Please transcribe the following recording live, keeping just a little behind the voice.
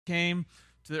came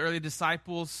to the early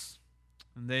disciples,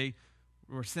 and they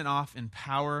were sent off in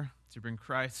power to bring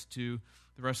Christ to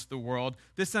the rest of the world.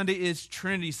 This Sunday is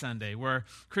Trinity Sunday, where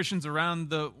Christians around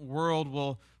the world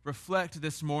will reflect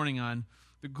this morning on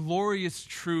the glorious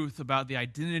truth about the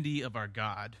identity of our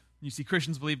God. You see,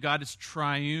 Christians believe God is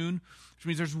triune, which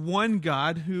means there's one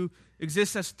God who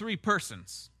exists as three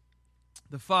persons: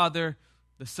 the Father,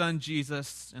 the Son,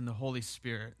 Jesus, and the Holy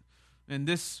Spirit. And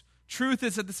this truth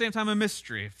is at the same time a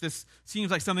mystery. If this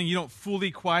seems like something you don't fully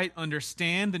quite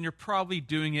understand, then you're probably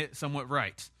doing it somewhat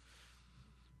right.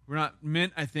 We're not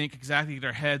meant, I think, exactly to get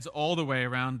our heads all the way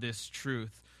around this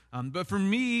truth. But for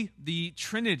me, the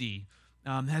Trinity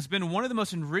has been one of the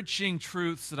most enriching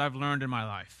truths that I've learned in my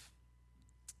life.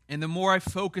 And the more I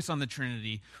focus on the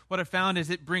Trinity, what I found is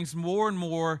it brings more and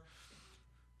more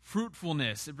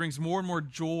fruitfulness. It brings more and more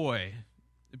joy.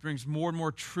 It brings more and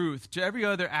more truth to every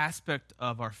other aspect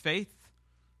of our faith,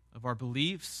 of our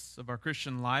beliefs, of our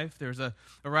Christian life. There's a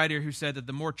writer who said that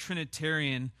the more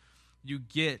Trinitarian you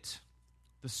get,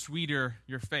 the sweeter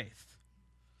your faith.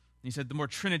 And he said the more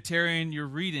Trinitarian you're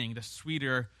reading, the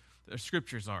sweeter the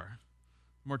scriptures are.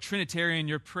 The more Trinitarian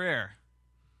your prayer,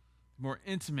 the more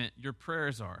intimate your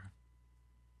prayers are.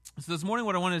 So this morning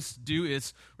what I want us to do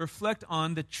is reflect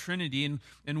on the Trinity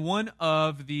and one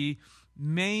of the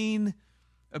main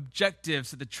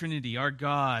objectives that the Trinity, our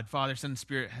God, Father, Son, and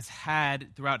Spirit, has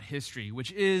had throughout history,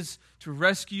 which is to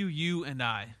rescue you and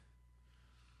I.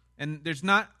 And there's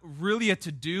not really a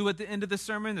to-do at the end of the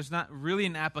sermon. There's not really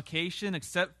an application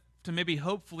except to maybe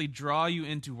hopefully draw you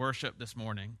into worship this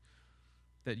morning,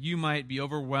 that you might be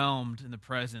overwhelmed in the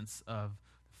presence of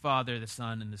the Father, the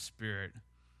Son, and the Spirit,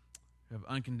 who have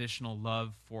unconditional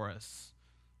love for us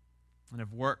and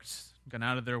have worked, gone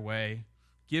out of their way,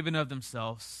 given of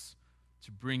themselves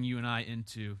to bring you and I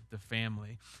into the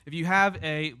family. If you have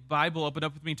a Bible, open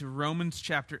up with me to Romans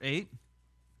chapter 8.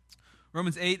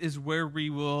 Romans 8 is where we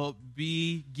will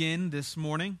begin this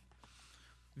morning.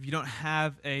 If you don't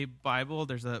have a Bible,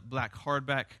 there's a black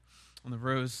hardback on the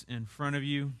rows in front of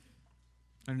you,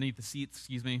 underneath the seats,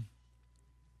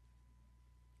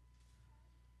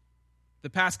 The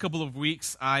past couple of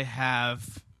weeks, I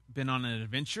have been on an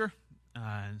adventure.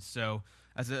 And so,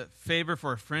 as a favor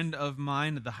for a friend of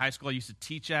mine at the high school I used to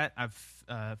teach at, I've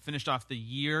finished off the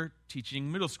year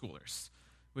teaching middle schoolers,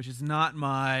 which is not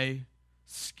my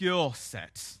skill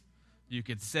set, you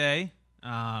could say.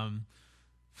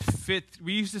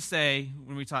 We used to say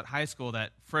when we taught high school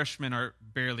that freshmen are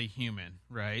barely human,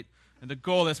 right? And the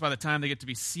goal is by the time they get to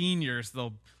be seniors,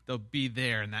 they'll be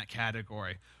there in that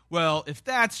category. Well, if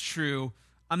that's true,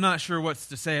 I'm not sure what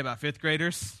to say about fifth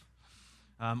graders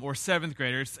or seventh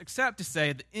graders, except to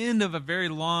say at the end of a very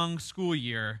long school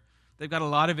year, they've got a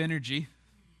lot of energy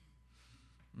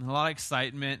and a lot of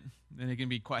excitement, and it can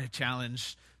be quite a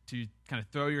challenge to kind of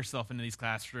throw yourself into these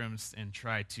classrooms and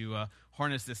try to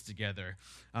harness this together.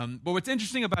 But what's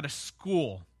interesting about a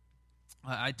school,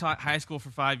 I taught high school for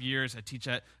 5 years, I teach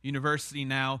at university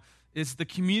now, is the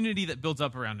community that builds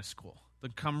up around a school, the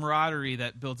camaraderie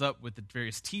that builds up with the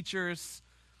various teachers,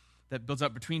 that builds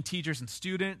up between teachers and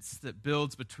students, that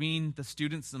builds between the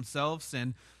students themselves.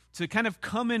 And to kind of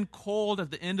come in cold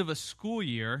at the end of a school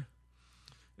year,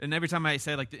 and every time I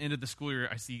say like the end of the school year,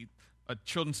 I see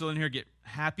children still in here get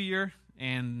happier,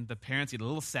 and the parents get a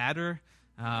little sadder.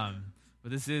 But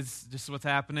this is just what's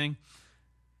happening.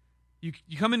 You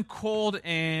come in cold,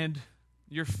 and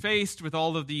you're faced with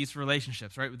all of these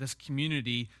relationships, right, with this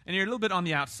community, and you're a little bit on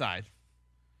the outside.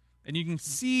 And you can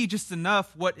see just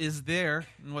enough what is there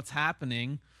and what's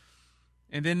happening.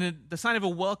 And then the sign of a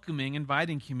welcoming,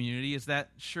 inviting community is that,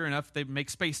 sure enough, they make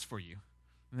space for you.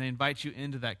 And they invite you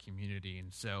into that community.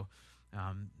 And so,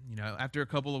 after a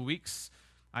couple of weeks,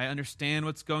 I understand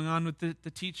what's going on with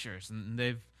the teachers. And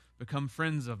they've become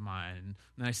friends of mine.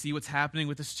 And I see what's happening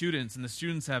with the students. And the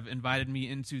students have invited me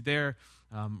into their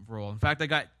role. In fact, I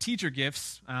got teacher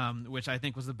gifts, which I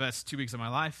think was the best 2 weeks of my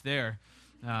life there.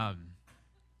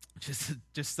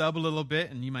 Just sub a little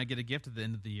bit, and you might get a gift at the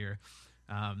end of the year.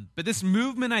 But this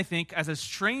movement, I think, as a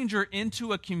stranger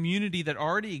into a community that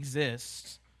already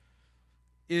exists,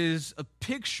 is a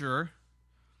picture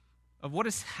of what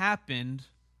has happened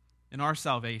in our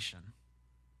salvation.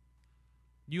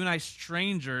 You and I,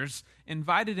 strangers,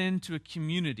 invited into a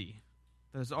community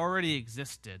that has already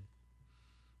existed,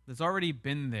 that's already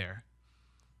been there,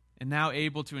 and now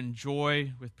able to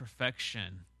enjoy with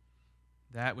perfection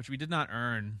that which we did not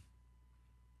earn,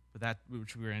 but that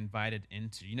which we were invited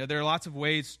into. There are lots of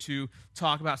ways to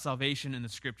talk about salvation in the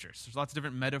Scriptures. There's lots of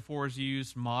different metaphors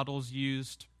used, models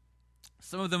used.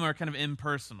 Some of them are kind of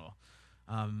impersonal.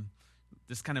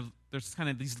 There's kind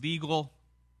of these legal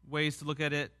ways to look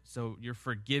at it. So you're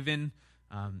forgiven,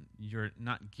 you're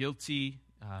not guilty,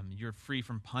 you're free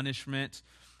from punishment.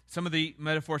 Some of the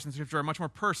metaphors in Scripture are much more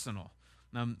personal.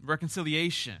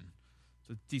 Reconciliation.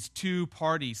 So these two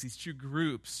parties, these two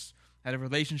groups had a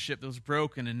relationship that was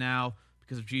broken, and now,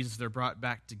 because of Jesus, they're brought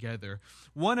back together.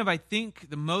 One of, I think,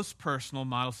 the most personal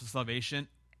models of salvation,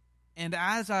 and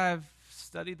as I've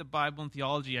studied the Bible and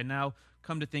theology, I now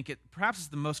come to think it perhaps is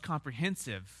the most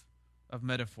comprehensive of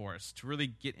metaphors to really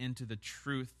get into the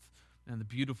truth and the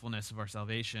beautifulness of our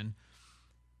salvation,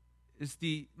 is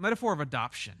the metaphor of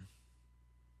adoption.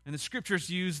 And the Scriptures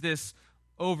use this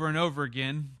over and over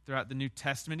again throughout the New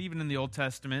Testament, even in the Old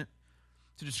Testament,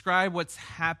 to describe what's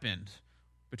happened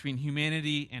between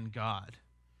humanity and God,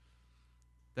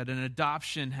 that an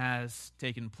adoption has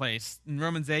taken place. In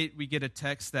Romans 8, we get a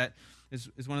text that is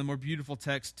one of the more beautiful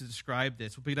texts to describe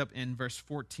this. We'll pick it up in verse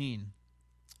 14.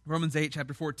 Romans 8,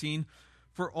 chapter 14,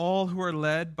 "For all who are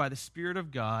led by the Spirit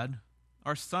of God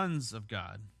are sons of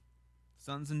God,"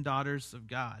 sons and daughters of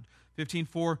God. 15,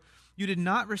 "For you did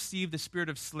not receive the spirit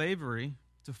of slavery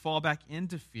to fall back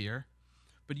into fear,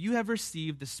 but you have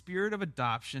received the spirit of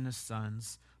adoption as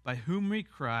sons, by whom we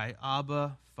cry,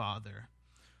 Abba, Father.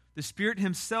 The Spirit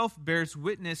himself bears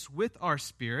witness with our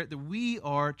spirit that we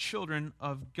are children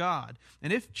of God.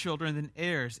 And if children, then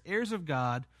heirs, heirs of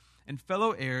God, and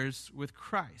fellow heirs with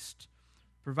Christ,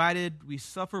 provided we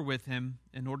suffer with him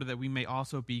in order that we may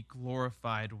also be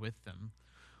glorified with them.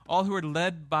 All who are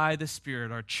led by the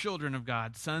Spirit are children of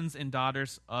God, sons and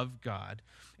daughters of God.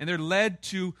 And they're led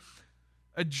to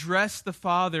address the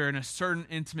Father in a certain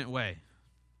intimate way.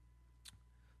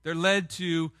 They're led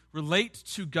to relate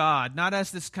to God, not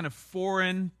as this kind of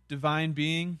foreign divine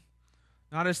being,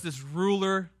 not as this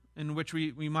ruler in which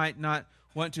we might not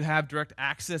want to have direct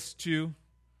access to,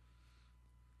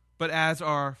 but as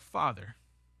our Father,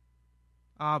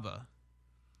 Abba,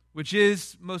 which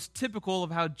is most typical of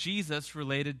how Jesus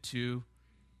related to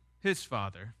his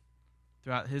Father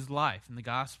throughout his life in the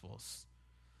Gospels.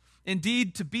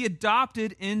 Indeed, to be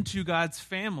adopted into God's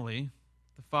family,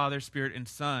 the Father, Spirit, and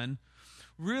Son,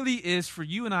 really is for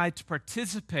you and I to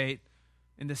participate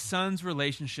in the Son's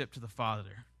relationship to the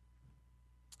Father.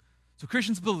 So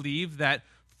Christians believe that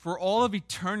for all of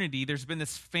eternity, there's been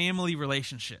this family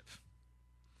relationship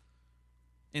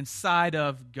inside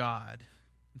of God,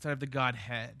 inside of the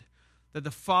Godhead. That the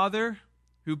Father,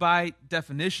 who by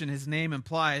definition, his name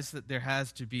implies that there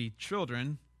has to be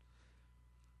children,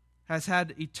 has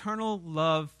had eternal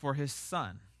love for his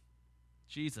Son,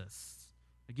 Jesus.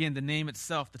 Again, the name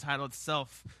itself, the title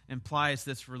itself, implies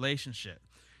this relationship.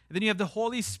 And then you have the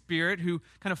Holy Spirit who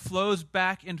kind of flows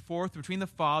back and forth between the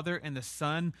Father and the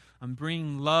Son,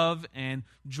 bringing love and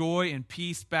joy and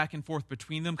peace back and forth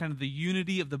between them, kind of the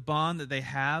unity of the bond that they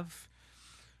have.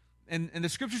 And the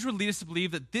Scriptures would lead us to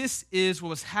believe that this is what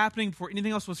was happening before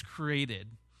anything else was created.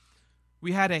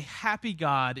 We had a happy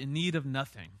God in need of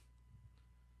nothing.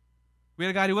 We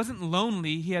had a God who wasn't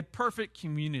lonely, he had perfect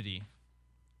community.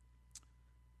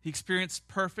 He experienced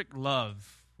perfect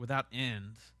love without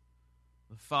end.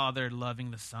 The Father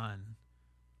loving the Son,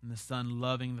 and the Son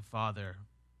loving the Father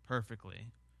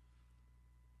perfectly.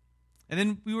 And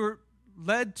then we were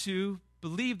led to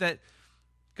believe that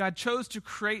God chose to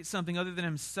create something other than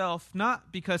himself,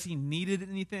 not because he needed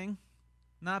anything,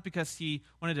 not because he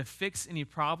wanted to fix any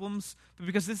problems, but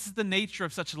because this is the nature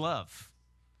of such love.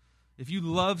 If you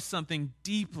love something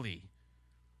deeply,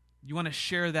 you want to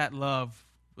share that love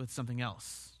with something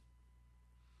else.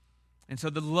 And so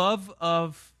the love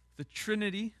of the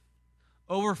Trinity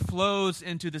overflows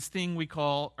into this thing we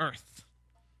call earth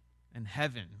and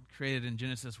heaven, created in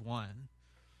Genesis 1.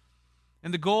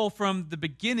 And the goal from the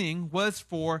beginning was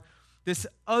for this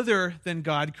other than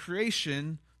God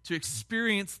creation to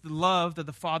experience the love that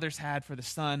the Father's had for the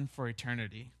Son for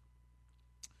eternity.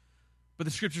 But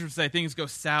the Scriptures would say things go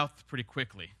south pretty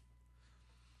quickly.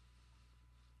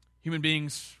 Human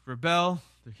beings rebel,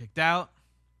 they're kicked out.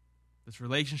 This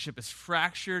relationship is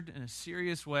fractured in a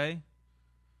serious way.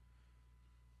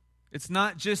 It's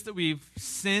not just that we've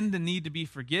sinned and need to be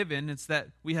forgiven, it's that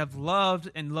we have loved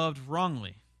and loved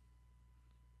wrongly.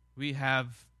 We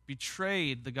have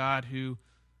betrayed the God who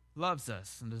loves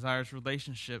us and desires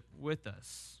relationship with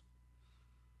us.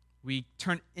 We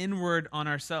turn inward on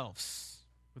ourselves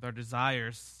with our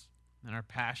desires and our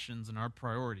passions and our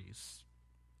priorities.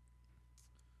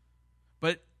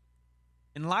 But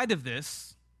in light of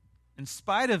this, in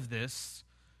spite of this,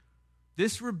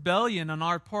 this rebellion on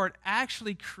our part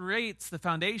actually creates the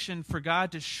foundation for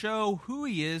God to show who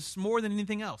he is more than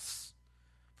anything else.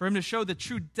 For him to show the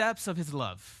true depths of his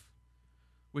love,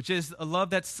 which is a love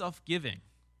that's self-giving,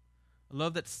 a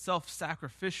love that's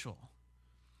self-sacrificial,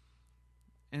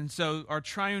 And so our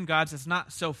triune God says,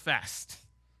 not so fast.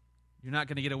 You're not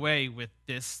going to get away with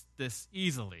this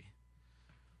easily.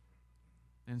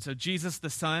 And so Jesus, the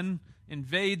Son,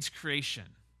 invades creation,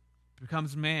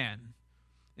 becomes man,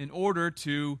 in order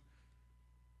to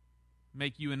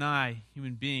make you and I,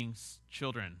 human beings,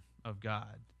 children of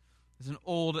God. It's an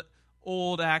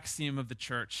old axiom of the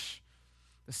church.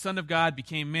 The Son of God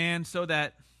became man so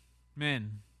that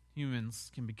men,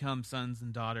 humans, can become sons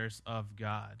and daughters of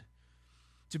God.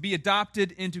 To be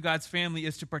adopted into God's family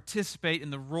is to participate in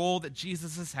the role that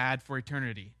Jesus has had for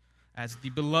eternity as the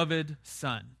beloved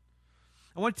Son.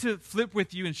 I want to flip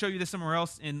with you and show you this somewhere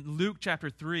else in Luke chapter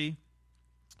 3.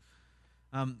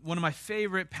 One of my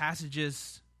favorite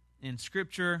passages in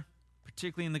Scripture,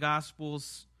 particularly in the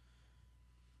Gospels.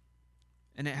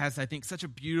 And it has, I think, such a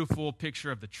beautiful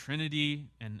picture of the Trinity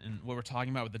and what we're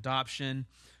talking about with adoption.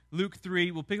 Luke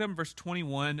 3, we'll pick up in verse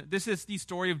 21. This is the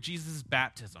story of Jesus'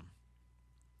 baptism.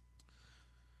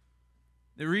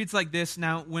 It reads like this: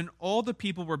 Now, when all the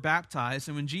people were baptized,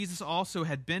 and when Jesus also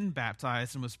had been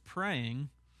baptized and was praying,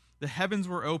 the heavens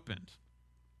were opened,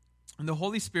 and the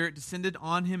Holy Spirit descended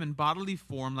on him in bodily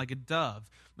form like a dove.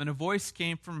 And a voice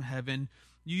came from heaven,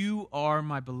 "You are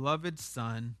my beloved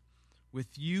Son.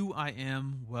 With you I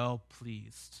am well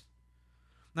pleased."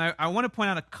 Now, I want to point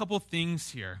out a couple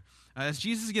things here. As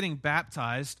Jesus is getting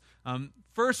baptized,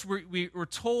 first, we're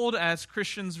told as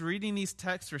Christians reading these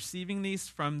texts, receiving these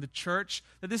from the church,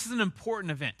 that this is an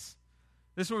important event.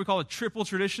 This is what we call a triple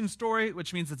tradition story,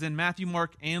 which means it's in Matthew,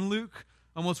 Mark, and Luke,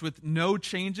 almost with no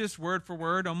changes, word for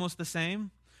word, almost the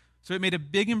same. So it made a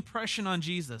big impression on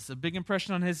Jesus, a big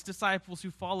impression on his disciples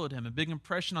who followed him, a big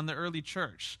impression on the early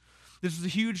church. This was a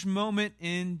huge moment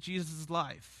in Jesus'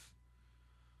 life.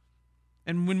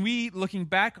 And when we, looking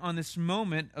back on this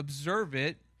moment, observe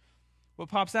it, what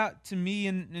pops out to me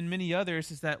and many others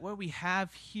is that what we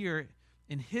have here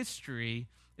in history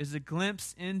is a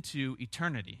glimpse into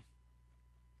eternity.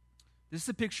 This is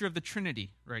a picture of the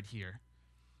Trinity right here,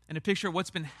 and a picture of what's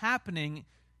been happening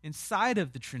inside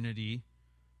of the Trinity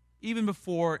even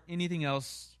before anything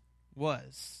else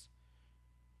was.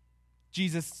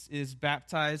 Jesus is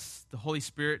baptized, the Holy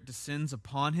Spirit descends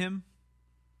upon him,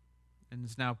 and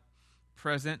is now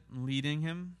present and leading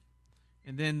him.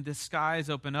 And then the skies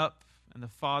open up, and the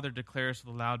Father declares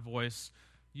with a loud voice,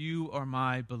 "You are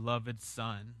my beloved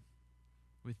Son.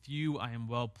 With you I am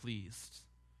well pleased."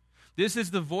 This is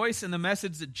the voice and the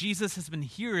message that Jesus has been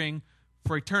hearing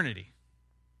for eternity.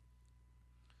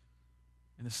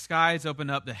 And the skies open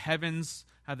up, the heavens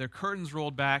have their curtains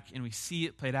rolled back, and we see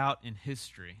it played out in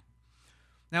history.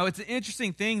 Now, it's an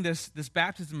interesting thing, this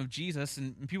baptism of Jesus,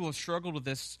 and people have struggled with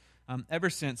this ever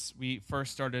since we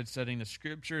first started studying the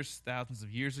Scriptures thousands of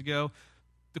years ago.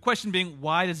 The question being,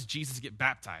 why does Jesus get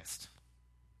baptized?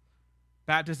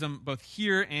 Baptism, both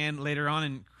here and later on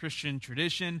in Christian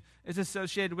tradition, is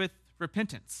associated with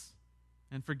repentance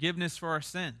and forgiveness for our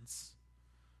sins.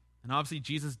 And obviously,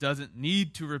 Jesus doesn't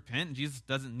need to repent. Jesus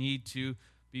doesn't need to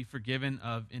be forgiven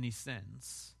of any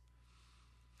sins.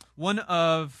 One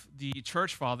of the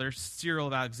church fathers, Cyril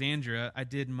of Alexandria, I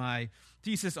did my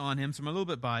thesis on him, so I'm a little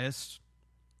bit biased,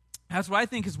 has what I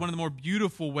think is one of the more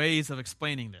beautiful ways of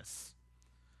explaining this.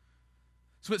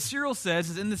 So what Cyril says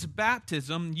is, in this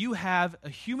baptism, you have a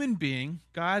human being,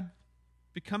 God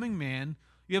becoming man,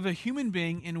 you have a human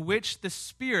being in which the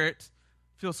Spirit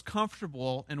feels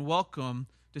comfortable and welcome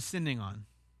descending on.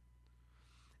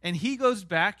 And he goes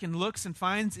back and looks and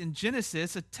finds in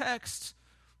Genesis a text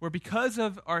where, because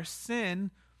of our sin,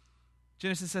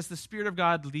 Genesis says the Spirit of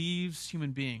God leaves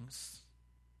human beings.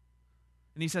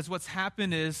 And he says what's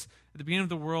happened is, at the beginning of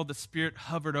the world, the Spirit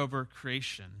hovered over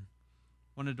creation,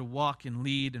 wanted to walk and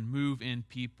lead and move in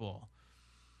people.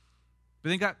 But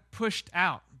then got pushed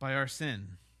out by our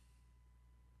sin.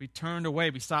 We turned away,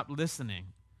 we stopped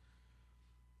listening.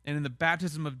 And in the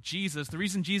baptism of Jesus, the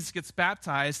reason Jesus gets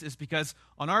baptized is because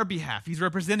on our behalf, he's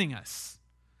representing us.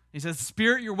 He says,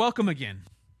 "Spirit, you're welcome again.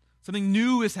 Something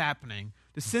new is happening.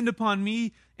 Descend upon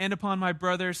me and upon my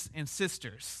brothers and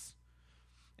sisters."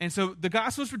 And so the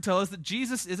Gospels would tell us that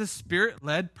Jesus is a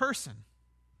Spirit-led person,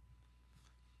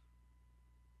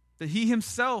 that he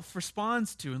himself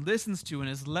responds to and listens to and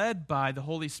is led by the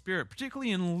Holy Spirit.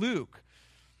 Particularly in Luke,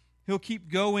 he'll keep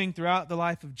going throughout the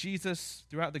life of Jesus,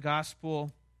 throughout the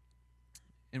Gospel,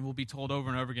 and we'll be told over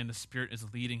and over again the Spirit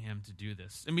is leading him to do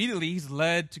this. Immediately, he's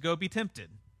led to go be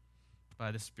tempted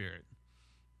by the Spirit.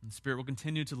 And the Spirit will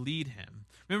continue to lead him.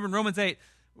 Remember in Romans 8,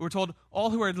 we're told all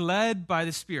who are led by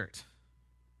the Spirit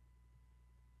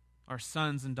are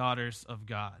sons and daughters of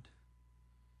God.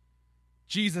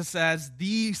 Jesus, as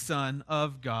the Son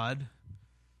of God,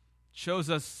 shows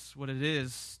us what it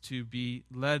is to be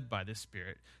led by the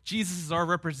Spirit. Jesus is our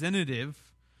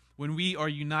representative. When we are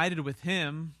united with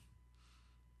him,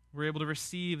 we're able to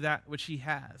receive that which he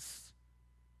has,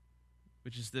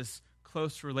 which is this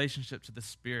close relationship to the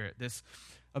Spirit, this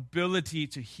ability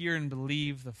to hear and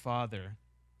believe the Father.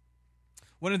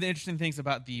 One of the interesting things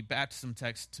about the baptism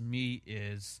text to me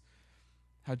is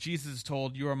how Jesus is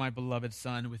told, "You are my beloved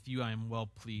Son, with you I am well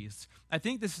pleased." I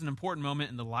think this is an important moment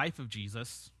in the life of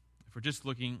Jesus, if we're just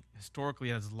looking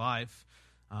historically at his life,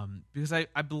 because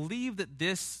I believe that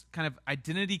this kind of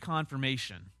identity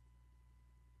confirmation,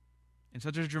 in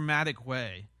such a dramatic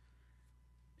way,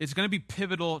 is going to be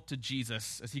pivotal to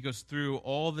Jesus as he goes through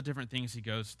all the different things he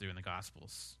goes through in the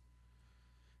Gospels.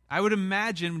 I would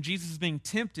imagine when Jesus is being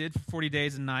tempted for 40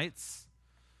 days and nights,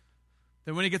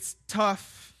 that when it gets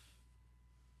tough,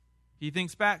 he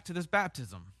thinks back to this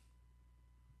baptism.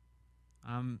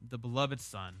 I'm the beloved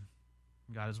Son.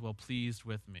 God is well pleased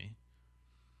with me.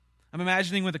 I'm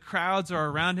imagining when the crowds are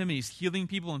around him and he's healing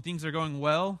people and things are going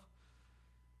well,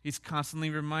 he's constantly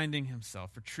reminding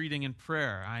himself, retreating in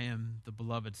prayer, I am the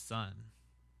beloved Son.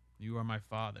 You are my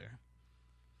Father.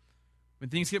 When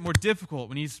things get more difficult,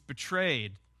 when he's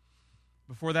betrayed,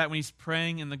 before that when he's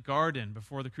praying in the garden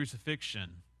before the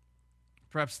crucifixion,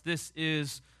 perhaps this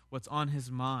is what's on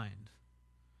his mind.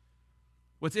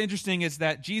 What's interesting is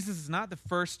that Jesus is not the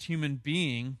first human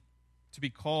being to be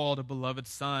called a beloved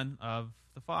Son of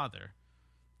the Father.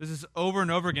 This is over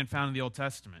and over again found in the Old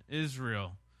Testament.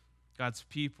 Israel, God's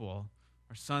people,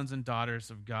 are sons and daughters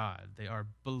of God. They are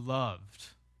beloved.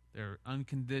 They're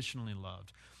unconditionally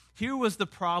loved. Here was the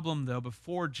problem, though,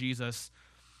 before Jesus.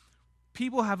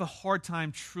 People have a hard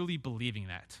time truly believing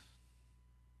that.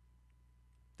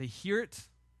 They hear it.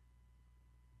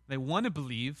 They want to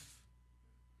believe.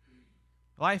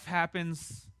 Life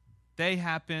happens. They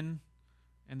happen.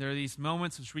 And there are these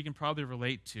moments which we can probably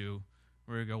relate to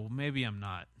where we go, well, maybe I'm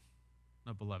not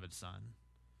a beloved son.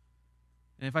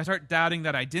 And if I start doubting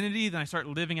that identity, then I start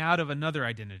living out of another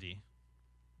identity.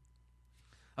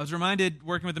 I was reminded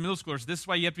working with the middle schoolers, this is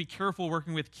why you have to be careful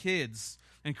working with kids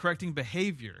and correcting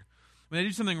behavior. When they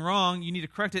do something wrong, you need to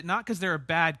correct it not because they're a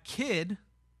bad kid,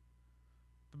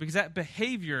 but because that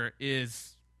behavior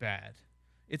is bad.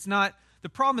 The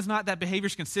problem is not that behavior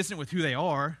is consistent with who they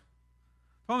are.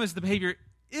 The problem is the behavior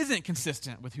isn't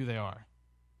consistent with who they are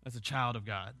as a child of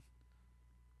God.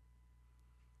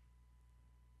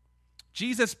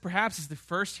 Jesus perhaps is the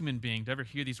first human being to ever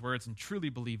hear these words and truly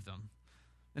believe them.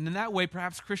 And in that way,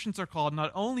 perhaps Christians are called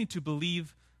not only to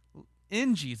believe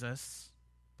in Jesus,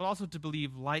 but also to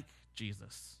believe like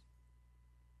Jesus.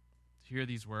 To hear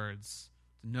these words,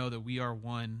 to know that we are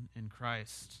one in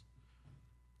Christ,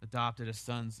 adopted as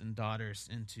sons and daughters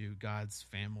into God's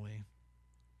family.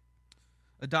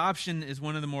 Adoption is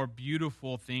one of the more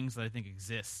beautiful things that I think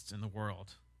exists in the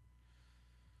world.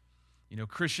 You know,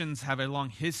 Christians have a long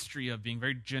history of being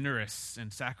very generous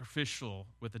and sacrificial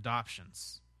with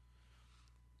adoptions.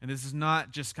 And this is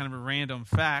not just kind of a random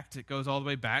fact. It goes all the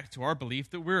way back to our belief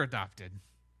that we're adopted.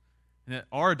 And that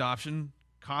our adoption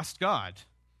cost God.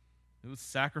 It was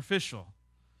sacrificial.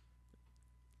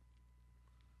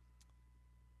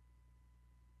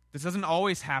 This doesn't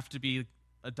always have to be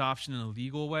adoption in a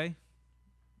legal way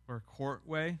or a court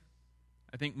way.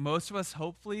 I think most of us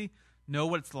hopefully know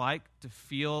what it's like to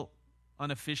feel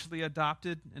unofficially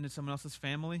adopted into someone else's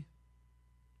family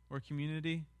or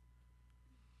community,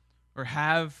 or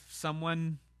have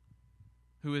someone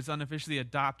who is unofficially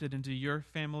adopted into your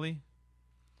family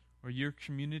or your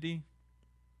community.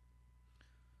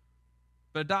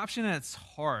 But adoption at its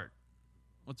heart,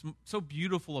 what's so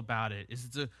beautiful about it is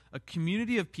it's a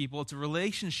community of people. It's a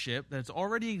relationship that's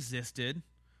already existed,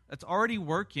 that's already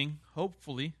working,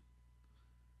 hopefully,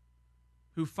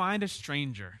 who find a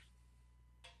stranger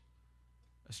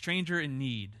in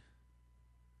need,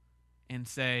 and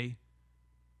say,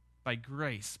 by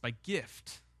grace, by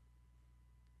gift,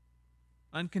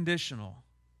 unconditional,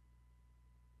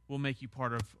 we'll make you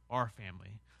part of our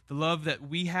family. The love that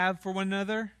we have for one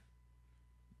another,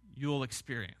 you'll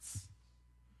experience.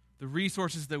 The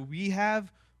resources that we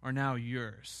have are now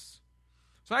yours.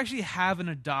 So I actually have an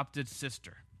adopted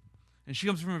sister, and she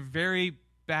comes from a very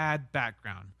bad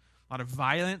background. A lot of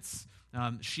violence.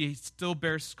 She still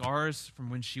bears scars from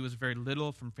when she was very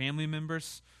little from family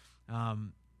members.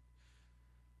 And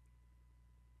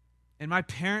my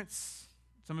parents,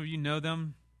 some of you know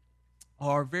them,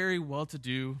 are very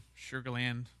well-to-do Sugar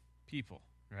Land people,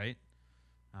 right?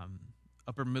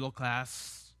 Upper middle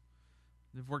class.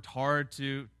 They've worked hard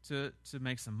to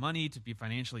make some money, to be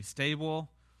financially stable,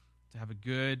 to have a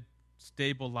good,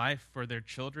 stable life for their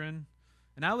children.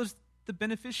 And I was the the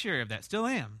beneficiary of that, still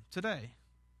am today.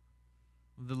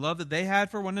 The love that they had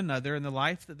for one another and the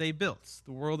life that they built,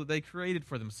 the world that they created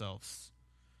for themselves,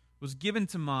 was given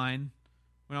to me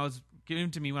when I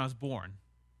was born.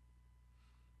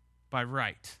 By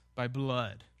right, by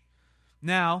blood.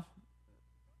 Now,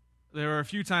 there were a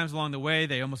few times along the way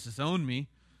they almost disowned me,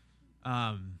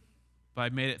 but I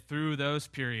made it through those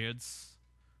periods.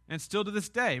 And still to this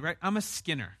day, right? I'm a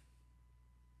Skinner.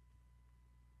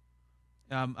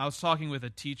 I was talking with a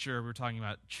teacher. We were talking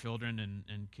about children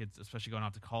and kids, especially going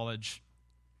off to college,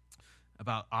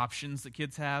 about options that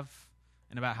kids have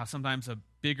and about how sometimes a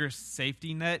bigger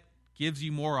safety net gives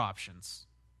you more options,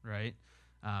 right?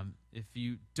 If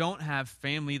you don't have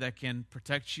family that can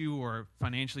protect you or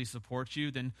financially support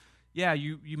you, then yeah,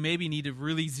 you maybe need to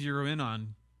really zero in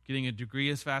on getting a degree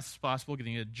as fast as possible,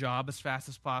 getting a job as fast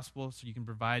as possible so you can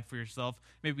provide for yourself,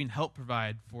 maybe you can help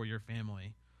provide for your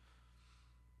family.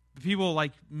 The people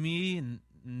like me and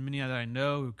many that I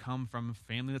know who come from a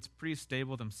family that's pretty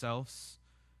stable themselves,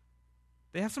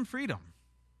 they have some freedom.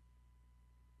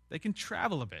 They can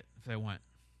travel a bit if they want.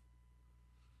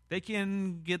 They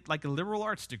can get like a liberal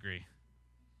arts degree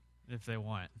if they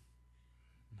want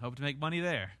and hope to make money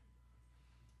there.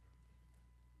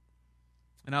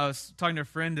 And I was talking to a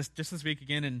friend just this week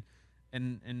again,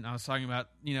 and I was talking about,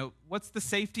 what's the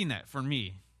safety net for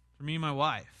me and my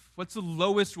wife? What's the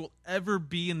lowest we'll ever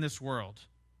be in this world?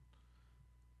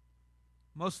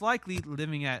 Most likely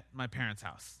living at my parents'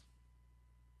 house.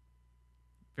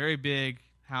 Very big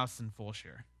house in full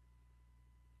share.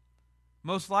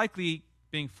 Most likely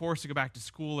being forced to go back to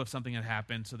school if something had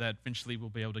happened so that eventually we'll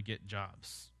be able to get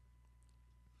jobs.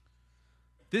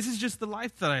 This is just the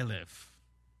life that I live.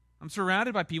 I'm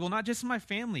surrounded by people, not just in my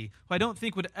family, who I don't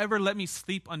think would ever let me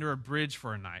sleep under a bridge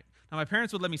for a night. Now, my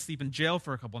parents would let me sleep in jail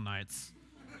for a couple nights.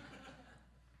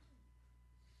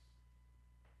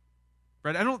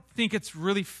 Right? I don't think it's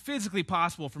really physically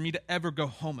possible for me to ever go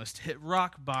homeless, to hit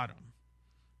rock bottom,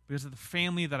 because of the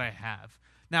family that I have.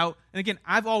 Now, and again,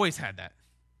 I've always had that.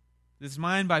 This is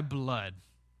mine by blood.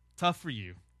 Tough for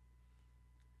you.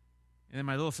 And then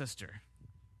my little sister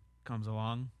comes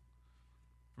along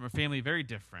from a family very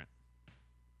different.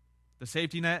 The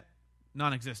safety net,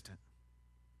 non-existent.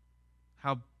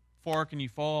 How far can you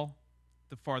fall?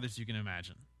 The farthest you can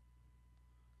imagine.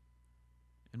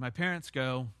 And my parents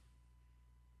go,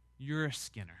 "You're a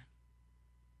Skinner."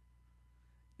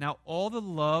 Now, all the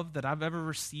love that I've ever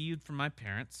received from my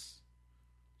parents,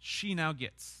 she now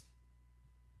gets.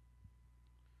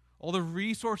 All the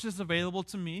resources available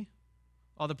to me,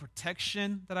 all the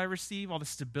protection that I receive, all the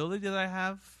stability that I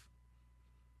have,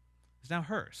 is now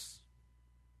hers.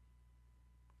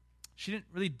 She didn't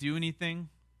really do anything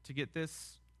to get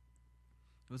this.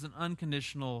 It was an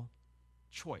unconditional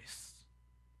choice.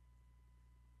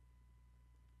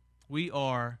 We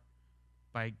are,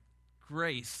 by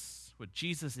grace, what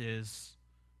Jesus is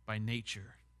by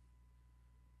nature.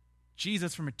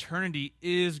 Jesus from eternity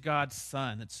is God's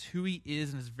Son. That's who he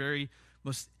is in his very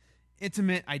most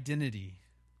intimate identity.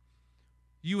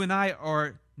 You and I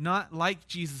are not like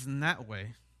Jesus in that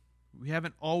way. We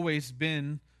haven't always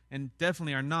been, and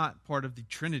definitely are not, part of the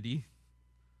Trinity.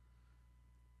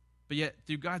 But yet,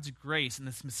 through God's grace and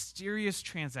this mysterious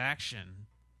transaction,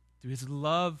 through his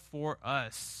love for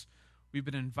us, we've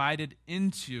been invited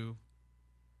into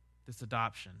this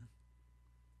adoption.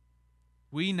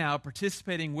 We now,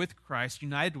 participating with Christ,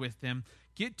 united with him,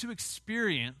 get to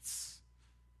experience,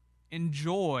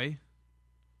 enjoy,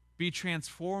 be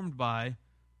transformed by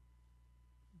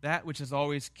that which has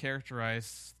always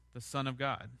characterized the Son of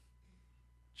God,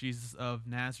 Jesus of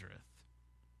Nazareth.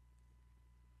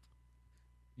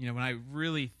 When I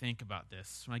really think about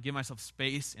this, when I give myself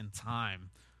space and time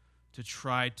to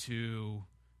try to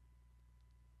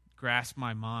grasp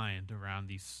my mind around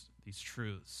these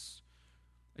truths,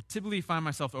 I typically find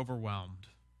myself overwhelmed.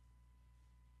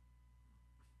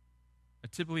 I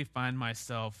typically find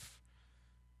myself,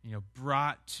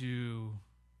 brought to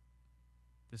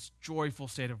this joyful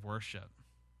state of worship.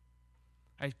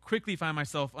 I quickly find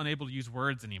myself unable to use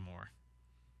words anymore,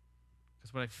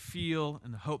 because what I feel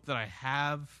and the hope that I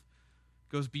have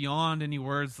goes beyond any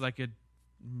words that I could,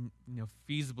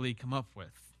 feasibly come up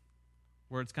with.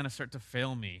 Words kind of start to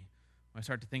fail me when I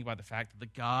start to think about the fact that the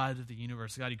God of the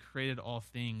universe, the God who created all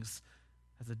things,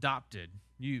 has adopted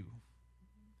you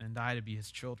and I to be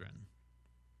his children.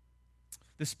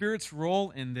 The Spirit's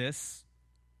role in this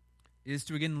is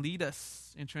to again lead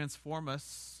us and transform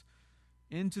us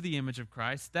into the image of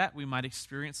Christ, that we might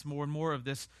experience more and more of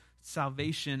this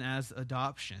salvation as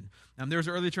adoption. There was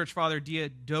an early church father,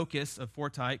 Diadochus of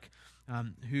Fortyke,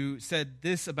 who said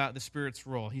this about the Spirit's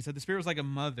role. He said, "The Spirit was like a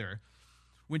mother.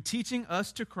 When teaching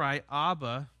us to cry,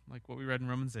 Abba, like what we read in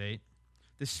Romans 8,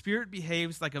 the Spirit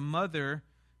behaves like a mother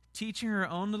teaching her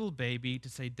own little baby to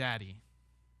say, Daddy.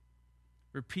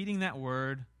 Repeating that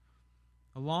word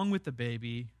along with the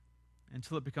baby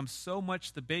until it becomes so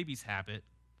much the baby's habit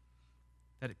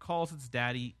that it calls its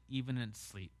daddy even in its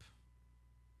sleep.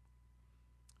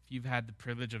 If you've had the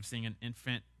privilege of seeing an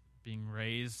infant being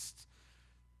raised,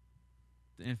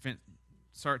 the infant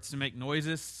starts to make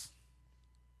noises,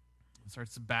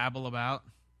 starts to babble about,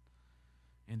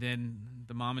 and then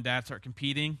the mom and dad start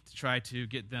competing to try to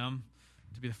get them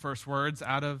to be the first words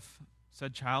out of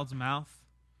said child's mouth.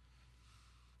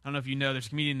 I don't know if you know, there's a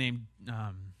comedian named,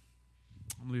 I'm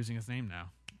losing his name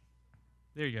now.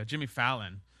 There you go, Jimmy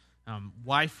Fallon.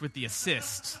 Wife with the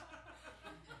assist.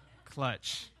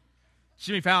 Clutch.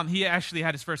 Jimmy Fallon, he actually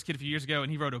had his first kid a few years ago,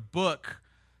 and he wrote a book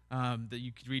that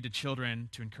you could read to children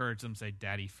to encourage them to say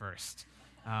daddy first.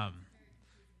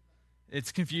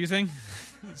 It's confusing.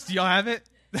 Do y'all have it?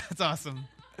 That's awesome.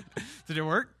 Did it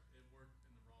work? It worked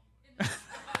in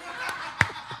the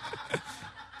wrong way.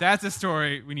 That's a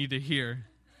story we need to hear.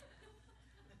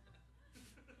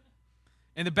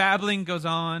 And the babbling goes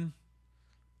on,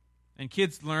 and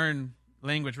kids learn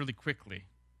language really quickly.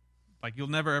 Like, you'll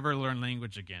never, ever learn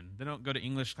language again. They don't go to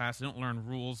English class. They don't learn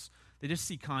rules. They just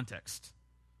see context.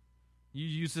 You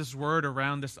use this word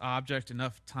around this object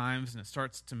enough times, and it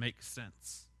starts to make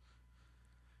sense.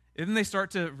 And then they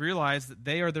start to realize that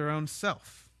they are their own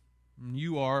self. And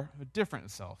you are a different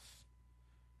self.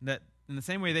 And that in the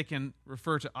same way they can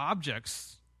refer to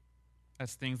objects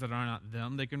as things that are not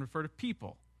them, they can refer to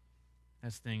people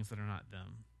as things that are not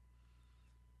them.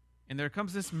 And there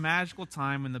comes this magical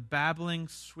time when the babbling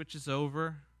switches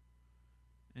over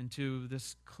into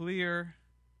this clear,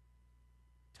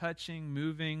 touching,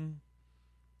 moving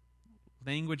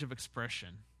language of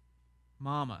expression.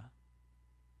 Mama,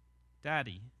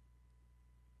 Daddy.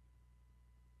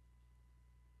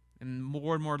 And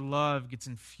more love gets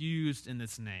infused in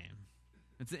this name.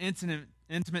 It's an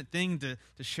intimate thing to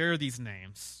share these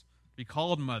names. To be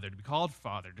called mother, to be called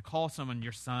father, to call someone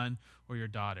your son or your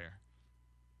daughter.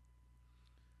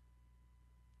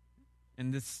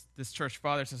 And this church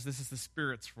father says this is the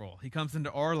Spirit's role. He comes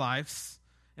into our lives,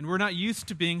 and we're not used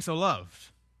to being so loved.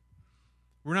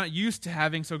 We're not used to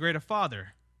having so great a father.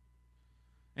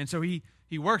 And so he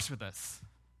works with us.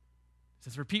 He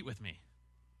says, repeat with me.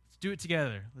 Let's do it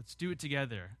together. Let's do it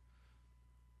together.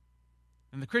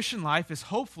 And the Christian life is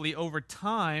hopefully over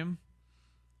time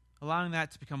allowing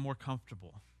that to become more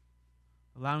comfortable,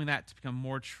 allowing that to become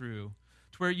more true,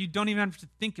 to where you don't even have to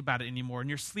think about it anymore. In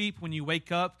your sleep, when you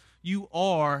wake up, you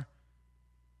are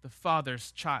the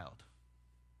Father's child.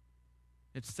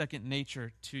 It's second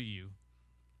nature to you,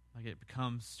 like it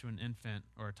becomes to an infant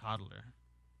or a toddler.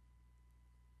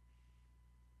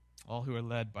 All who are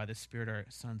led by the Spirit are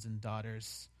sons and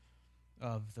daughters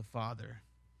of the Father.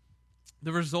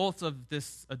 The result of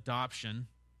this adoption,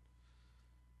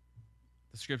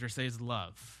 the Scripture says,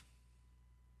 love.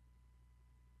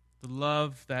 The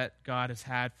love that God has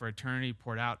had for eternity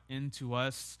poured out into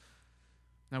us.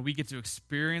 Now we get to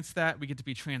experience that. We get to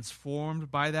be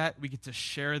transformed by that. We get to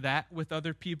share that with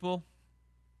other people,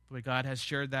 the way God has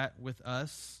shared that with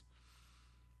us.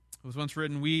 It was once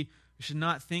written, we should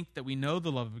not think that we know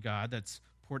the love of God that's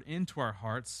poured into our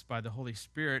hearts by the Holy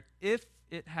Spirit if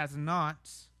it has not,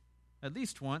 at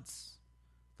least once,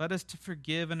 led us to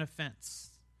forgive an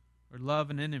offense or love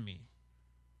an enemy,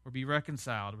 or be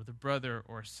reconciled with a brother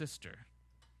or a sister.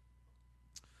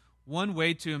 One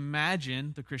way to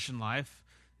imagine the Christian life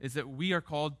is that we are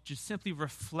called to simply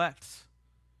reflect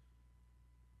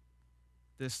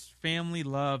this family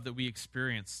love that we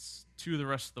experience to the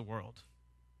rest of the world.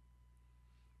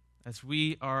 As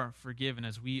we are forgiven,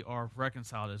 as we are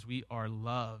reconciled, as we are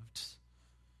loved,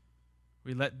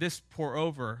 we let this pour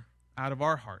over out of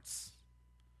our hearts.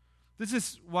 This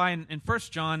is why in 1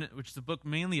 John, which is a book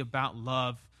mainly about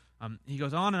love, he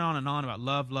goes on and on and on about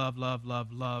love, love, love,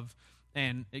 love, love.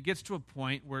 And it gets to a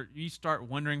point where you start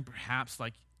wondering perhaps,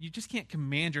 like, you just can't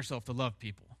command yourself to love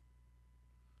people.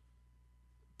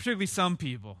 Particularly some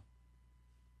people.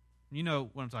 You know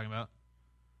what I'm talking about.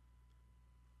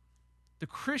 The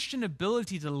Christian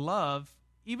ability to love,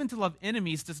 even to love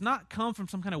enemies, does not come from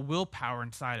some kind of willpower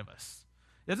inside of us.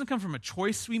 It doesn't come from a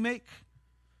choice we make.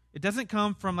 It doesn't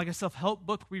come from like a self-help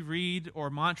book we read or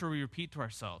a mantra we repeat to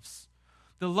ourselves.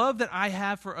 The love that I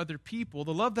have for other people,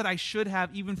 the love that I should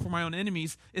have even for my own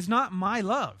enemies, is not my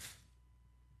love.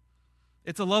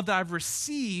 It's a love that I've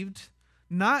received,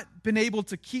 not been able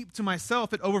to keep to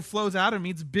myself. It overflows out of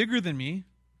me. It's bigger than me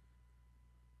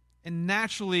and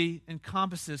naturally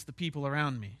encompasses the people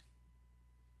around me.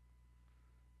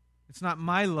 It's not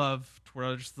my love toward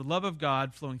others, it's the love of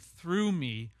God flowing through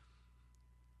me,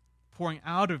 pouring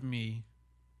out of me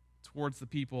towards the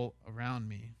people around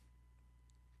me.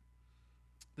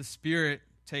 The Spirit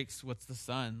takes what's the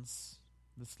Son's,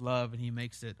 this love, and he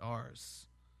makes it ours.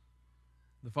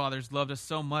 The Father's loved us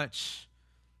so much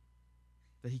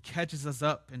that he catches us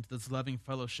up into this loving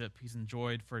fellowship he's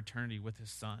enjoyed for eternity with his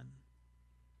Son.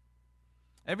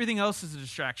 Everything else is a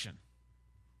distraction.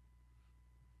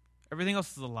 Everything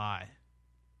else is a lie.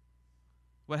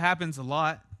 What happens a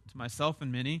lot to myself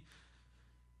and many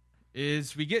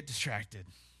is we get distracted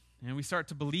and we start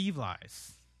to believe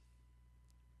lies.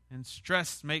 And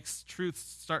stress makes truth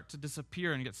start to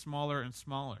disappear and get smaller and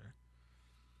smaller.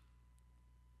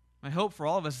 My hope for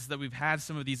all of us is that we've had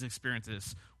some of these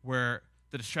experiences where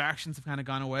the distractions have kind of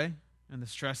gone away and the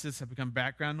stresses have become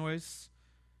background noise,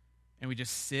 and we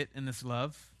just sit in this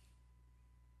love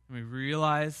and we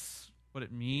realize what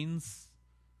it means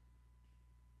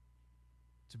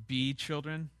to be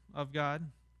children of God,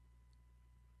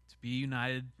 to be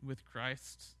united with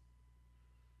Christ.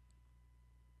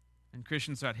 And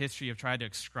Christians throughout history have tried to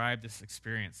describe this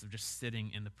experience of just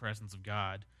sitting in the presence of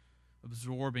God,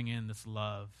 absorbing in this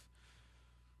love.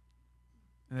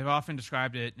 And they've often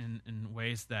described it in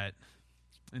ways that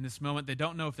in this moment they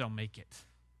don't know if they'll make it.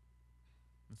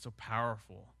 It's so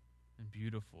powerful and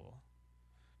beautiful.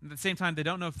 And at the same time, they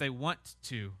don't know if they want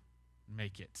to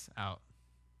make it out.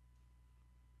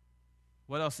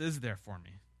 What else is there for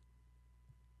me?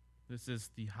 This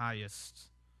is the highest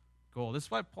goal. This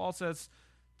is why Paul says,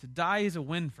 to die is a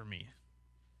win for me.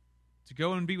 To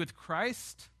go and be with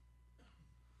Christ,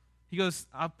 he goes,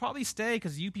 I'll probably stay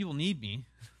because you people need me.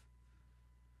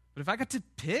 But if I got to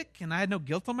pick and I had no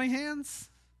guilt on my hands,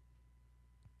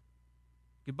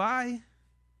 goodbye.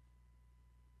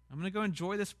 I'm going to go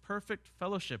enjoy this perfect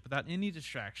fellowship without any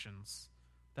distractions,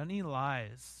 without any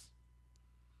lies.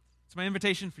 So my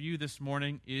invitation for you this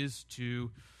morning is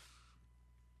to,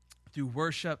 through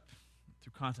worship,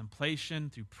 through contemplation,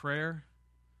 through prayer,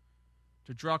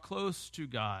 to draw close to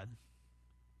God,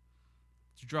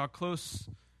 to draw close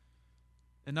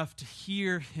enough to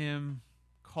hear him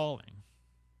calling,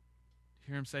 to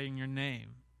hear him saying your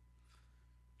name,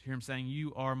 to hear him saying,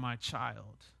 you are my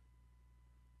child,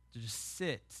 to just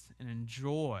sit and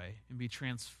enjoy and be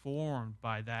transformed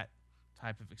by that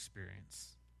type of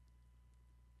experience.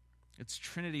 It's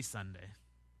Trinity Sunday.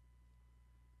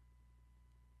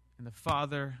 And the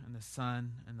Father and the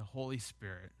Son and the Holy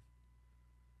Spirit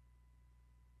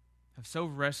have so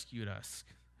rescued us,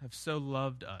 have so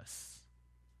loved us,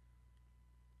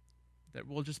 that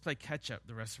we'll just play catch up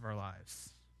the rest of our lives,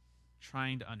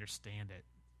 trying to understand it,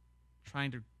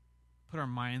 trying to put our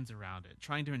minds around it,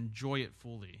 trying to enjoy it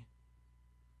fully.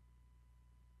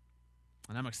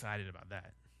 And I'm excited about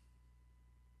that.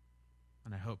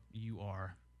 And I hope you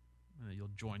are, and that you'll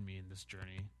join me in this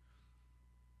journey.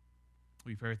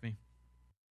 Will you pray with me?